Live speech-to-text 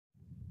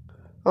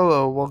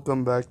Hello,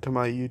 welcome back to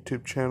my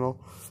YouTube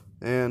channel,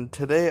 and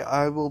today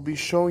I will be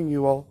showing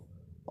you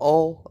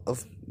all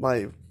of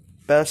my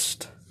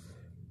best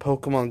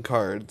Pokemon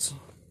cards.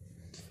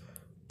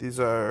 These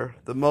are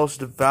the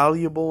most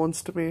valuable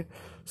ones to me,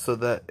 so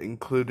that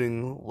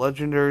including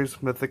legendaries,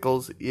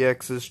 mythicals,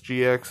 EXs,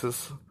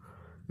 GXs,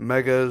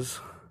 megas,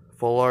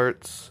 full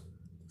arts,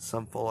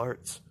 some full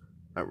arts,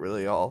 not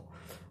really all.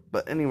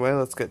 But anyway,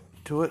 let's get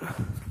to it.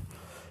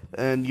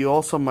 And you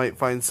also might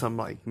find some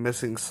like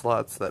missing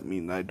slots that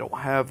mean I don't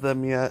have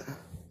them yet.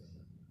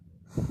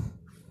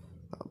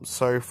 I'm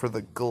sorry for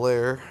the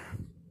glare.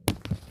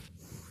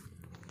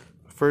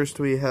 First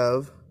we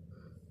have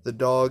the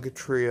dog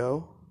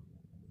trio.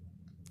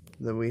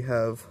 Then we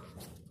have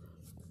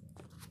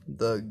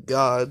the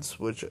gods,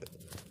 which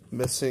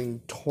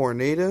missing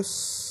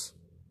Tornadus,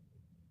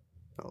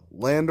 no,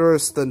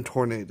 Landorus, then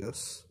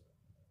Tornadus.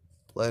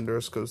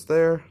 Landorus goes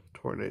there,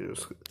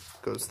 Tornadus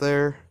goes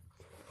there.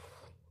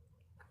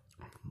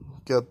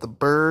 Got the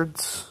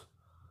birds,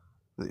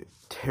 the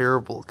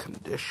terrible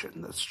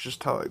condition. That's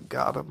just how I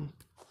got them.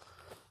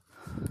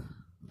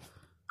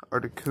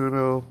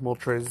 Articuno,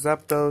 Moltres,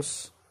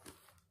 Zapdos.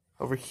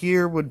 Over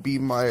here would be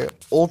my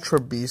Ultra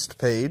Beast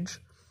page.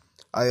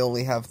 I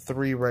only have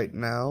 3 right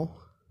now.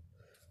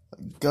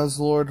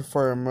 Guzzlord,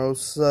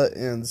 Pheromosa,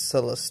 and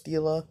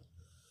Celesteela.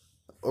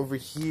 Over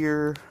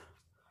here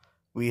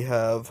we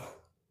have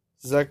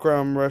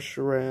Zekrom,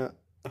 Reshiram.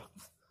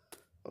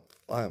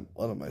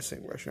 What am I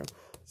saying, Reshiram?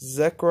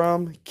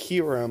 Zekrom,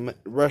 Kyurem,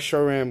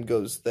 Reshiram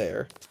goes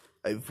there.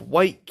 I have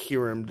white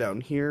Kyurem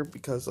down here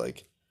because,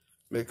 like,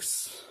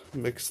 mix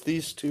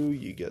these two,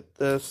 you get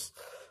this.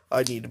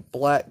 I need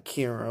black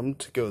Kyurem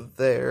to go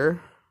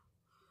there.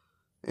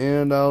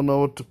 And I don't know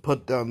what to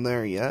put down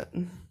there yet.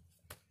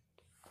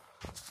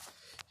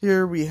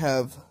 Here we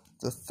have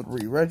the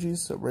 3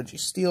 Regis, so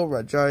Registeel,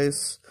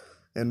 Regice,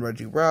 and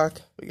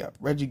Regirock. We got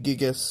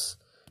Regigigas,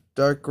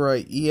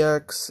 Darkrai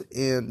EX,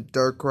 and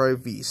Darkrai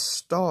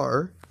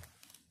V-Star.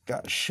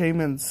 Got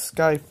Shaman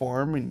Sky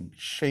form and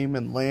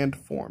Shaman Land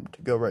form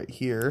to go right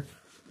here.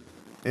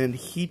 And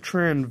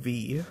Heatran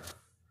V.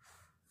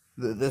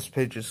 This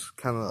page is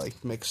kind of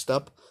like mixed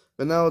up,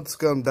 but now it's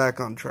gone back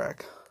on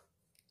track.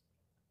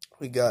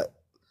 We got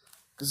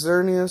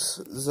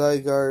Xerneas,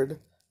 Zygarde,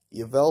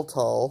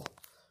 Yveltal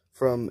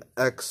from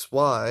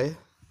XY.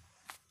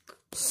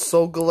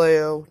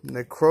 Solgaleo,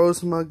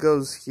 Necrozma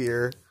goes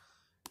here,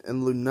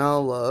 and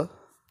Lunala.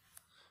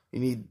 You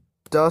need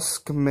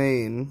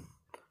Duskmane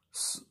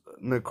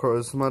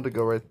Necrozma to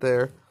go right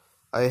there.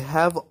 I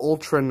have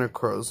Ultra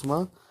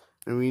Necrozma,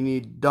 and we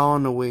need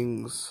Dawn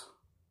Wings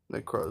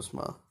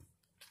Necrozma.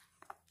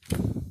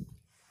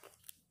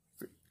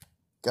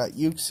 Got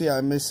Uxie,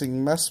 I'm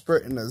missing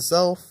Mesprit and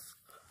Azelf.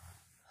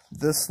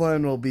 This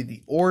line will be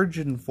the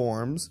Origin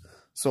forms,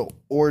 so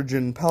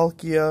Origin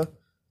Palkia,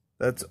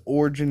 that's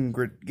Origin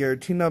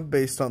Giratina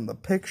based on the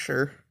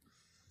picture,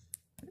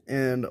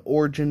 and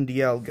Origin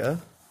Dialga.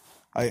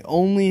 I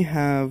only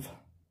have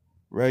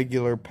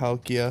regular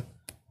Palkia,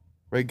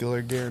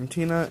 regular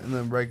Giratina, and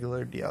then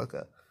regular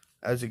Dialga.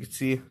 As you can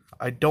see,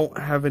 I don't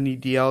have any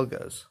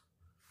Dialgas.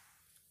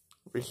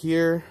 Over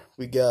here,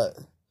 we got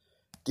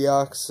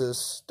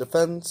Deoxys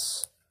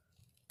Defense,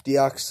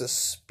 Deoxys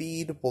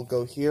Speed will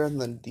go here,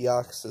 and then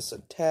Deoxys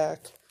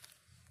Attack.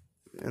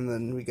 And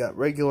then we got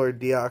regular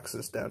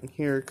Deoxys down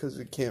here, because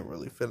we can't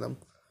really fit them.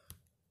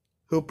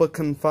 Hoopa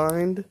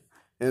Confined,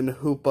 and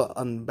Hoopa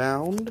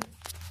Unbound.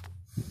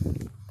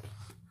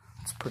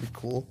 It's pretty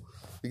cool.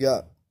 We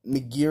got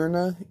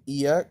Magearna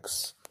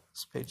EX.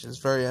 This page is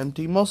very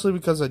empty, mostly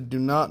because I do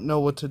not know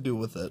what to do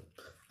with it.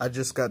 I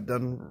just got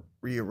done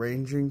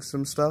rearranging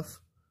some stuff.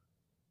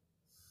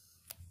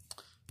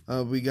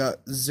 We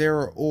got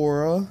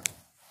Zeraora,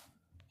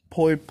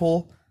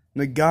 Poipole,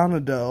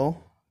 Naganadel,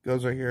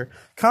 goes right here.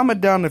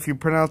 Comment down if you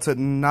pronounce it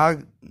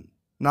Naganadel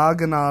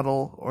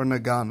or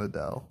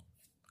Naganadel.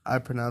 I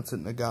pronounce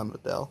it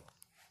Naganadel.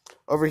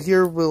 Over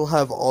here we'll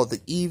have all the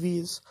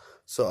Eevees.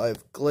 So I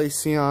have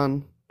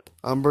Glaceon,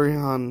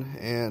 Umbreon,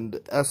 and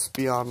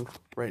Espeon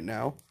right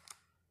now.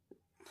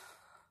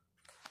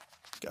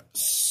 Got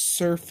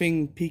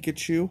Surfing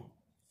Pikachu.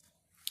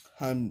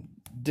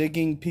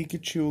 Digging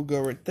Pikachu will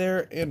go right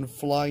there, and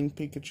Flying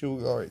Pikachu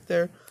will go right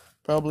there.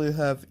 Probably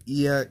have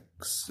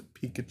EX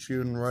Pikachu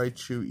and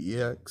Raichu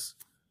EX,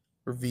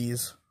 or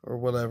V's, or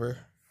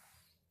whatever.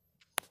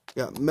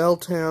 Got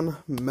Meltan,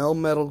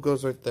 Melmetal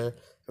goes right there.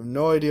 I have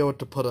no idea what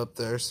to put up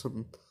there,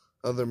 some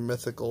other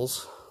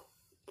mythicals.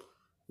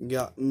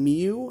 Got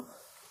Mew,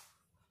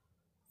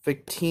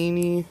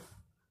 Victini,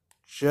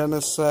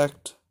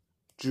 Genesect,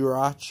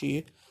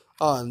 Jirachi.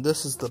 Oh, and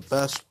this is the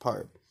best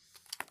part.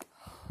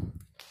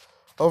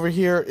 Over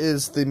here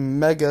is the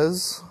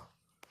Megas.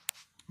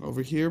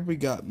 Over here we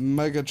got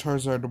Mega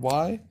Charizard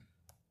Y,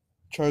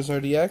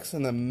 Charizard EX,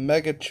 and then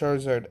Mega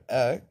Charizard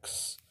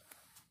X.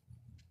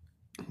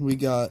 We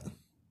got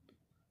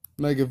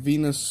Mega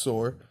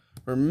Venusaur.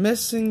 We're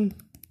missing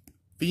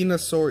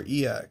Venusaur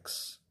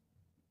EX.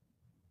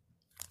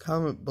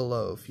 Comment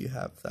below if you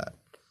have that.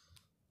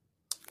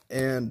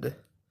 And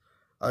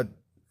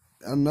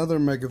another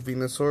Mega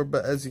Venusaur,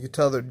 but as you can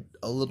tell, they're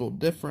a little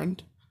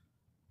different.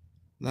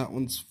 That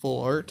one's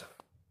full art.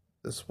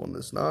 This one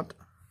is not.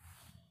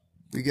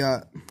 We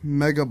got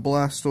Mega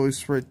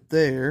Blastoise right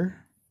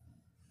there.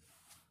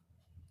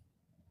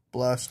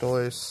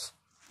 Blastoise.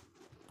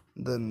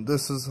 Then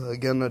this is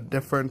again a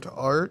different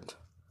art.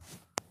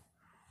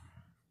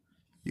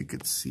 You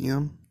could see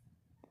him.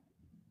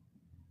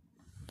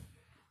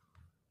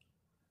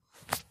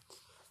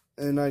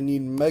 And I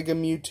need Mega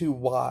Mewtwo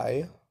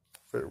Y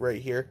for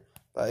right here.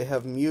 But I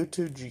have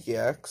Mewtwo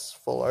GX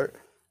full art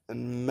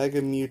and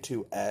Mega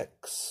Mewtwo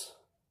X.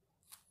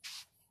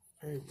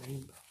 Very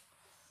rainbow.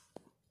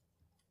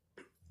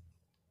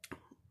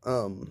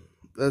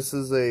 This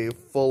is a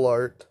full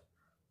art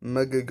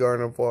Mega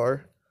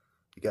Gardevoir.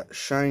 You got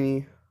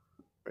shiny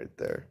right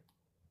there.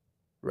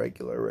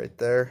 Regular right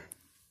there.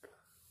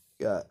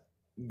 You got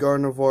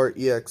Gardevoir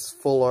EX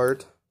full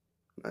art.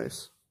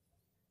 Nice.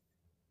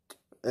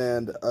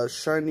 And a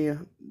shiny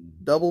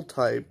double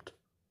typed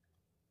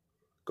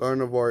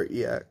Gardevoir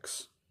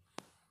EX.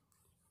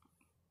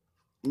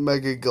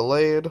 Mega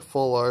Gallade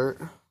full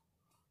art.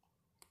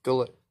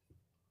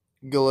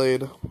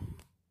 Gallade.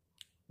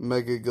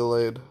 Mega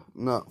Gallade,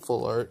 not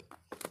full art.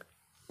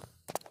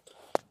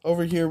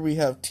 Over here we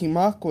have Team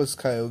Aqua's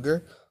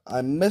Kyogre.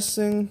 I'm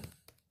missing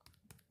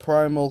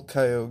Primal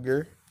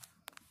Kyogre.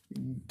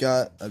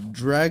 Got a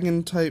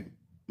Dragon type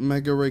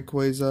Mega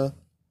Rayquaza.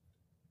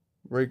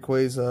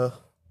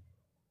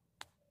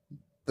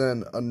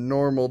 Then a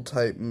normal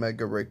type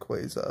Mega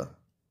Rayquaza.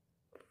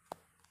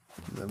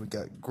 And then we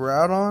got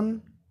Groudon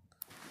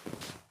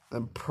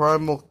and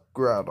Primal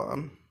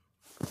Groudon.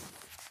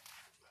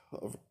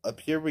 Up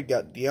here we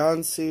got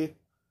Deontay,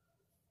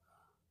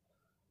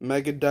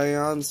 Mega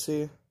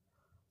Deontay,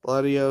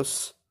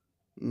 Latios,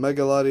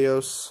 Mega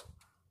Latios,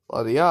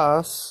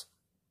 Latias.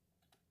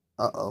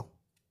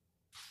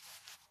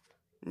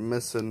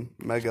 Missing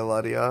Mega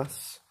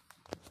Latias.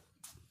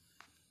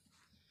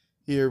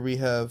 Here we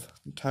have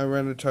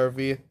Tyranitar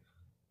V,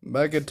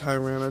 Mega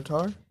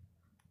Tyranitar,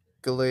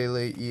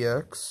 Galele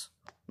EX,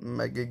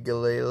 Mega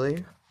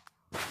Galele,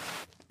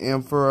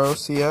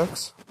 Ampharos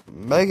EX,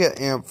 Mega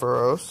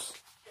Ampharos.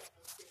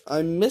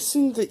 I'm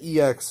missing the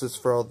EXs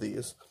for all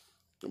these,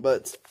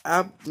 but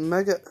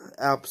Mega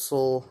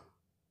Absol,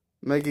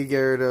 Mega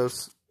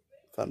Gyarados,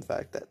 fun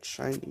fact, that's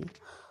shiny,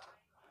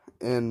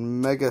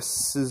 and Mega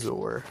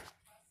Scizor.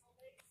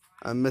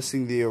 I'm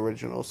missing the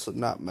original, so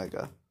not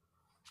Mega.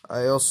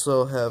 I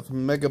also have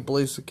Mega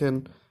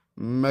Blaziken,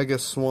 Mega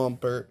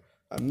Swampert.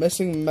 I'm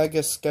missing Mega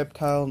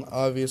Sceptile and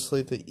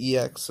obviously the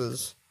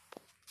EXs.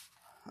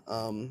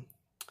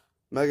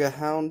 Mega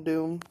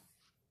Houndoom,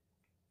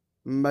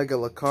 Mega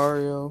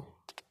Lucario,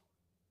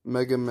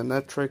 Mega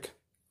Manectric,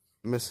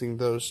 missing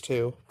those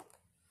two.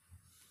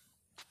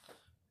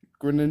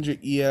 Greninja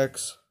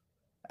EX,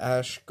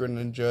 Ash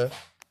Greninja,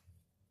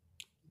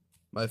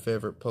 my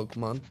favorite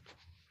Pokemon.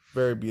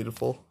 Very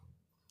beautiful.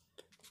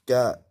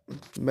 Got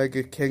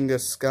Mega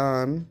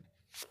Kangaskhan,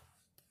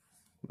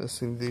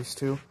 missing these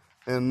two,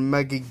 and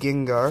Mega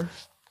Gengar.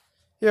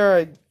 Here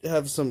I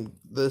have some,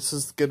 this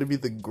is going to be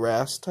the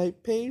grass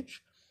type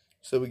page.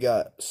 So we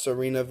got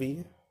Serena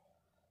V,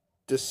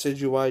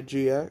 Decidueye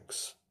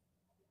GX,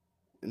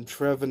 and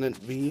Trevenant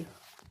V.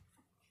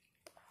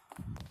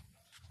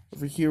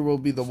 Over here will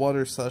be the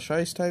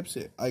water/ice types.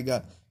 I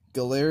got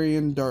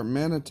Galarian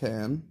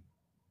Darmanitan.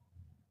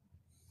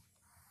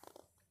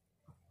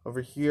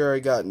 Over here I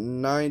got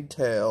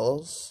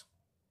Ninetales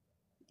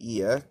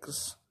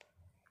EX.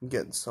 I'm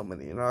getting so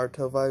many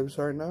Naruto vibes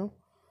right now.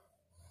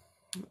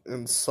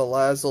 And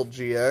Salazzle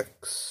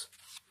GX.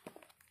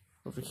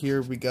 Over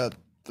here we got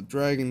the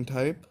Dragon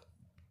type,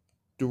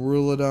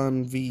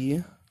 Duraludon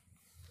V,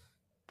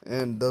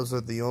 and those are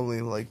the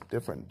only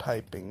different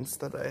typings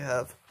that I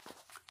have.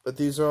 But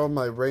these are all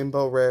my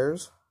rainbow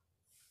rares.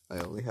 I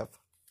only have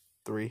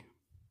 3.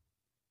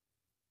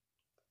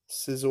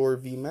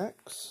 Scizor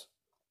VMAX,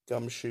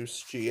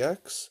 Gumshoos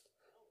GX,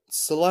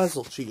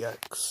 Salazzle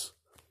GX.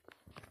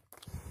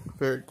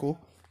 Very cool.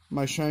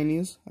 My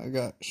shinies, I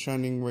got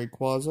Shining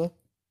Rayquaza,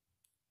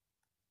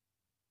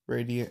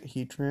 Radiant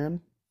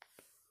Heatran.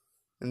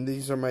 And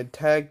these are my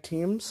tag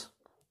teams.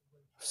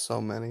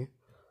 So many.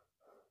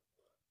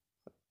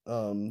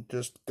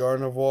 Just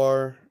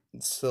Gardevoir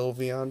and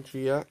Sylveon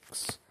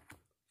GX.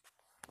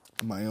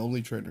 My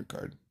only trainer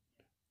card.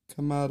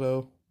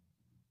 Kamado.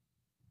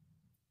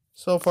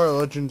 So far,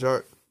 Legends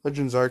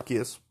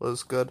Arceus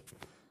was good.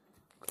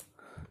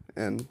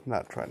 And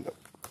not trying to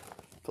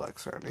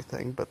flex or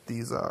anything, but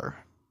these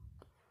are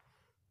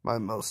my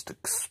most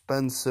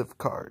expensive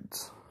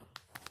cards.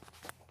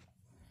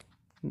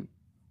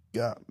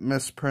 Got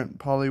Misprint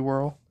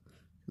Poliwhirl.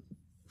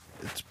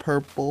 It's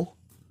purple.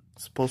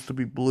 It's supposed to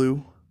be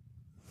blue.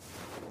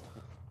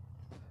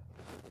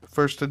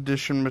 First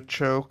edition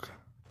Machoke.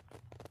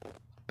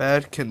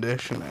 Bad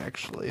condition,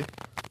 actually.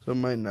 So it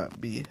might not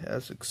be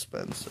as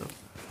expensive.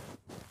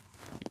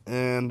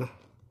 And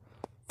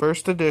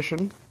first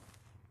edition.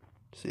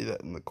 See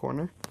that in the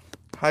corner.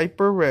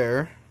 Hyper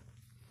rare.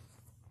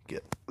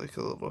 Get a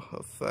little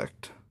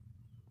effect.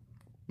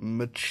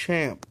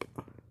 Machamp.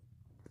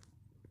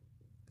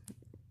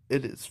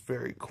 It is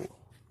very cool.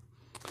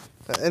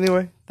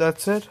 Anyway,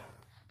 that's it.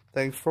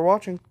 Thanks for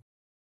watching.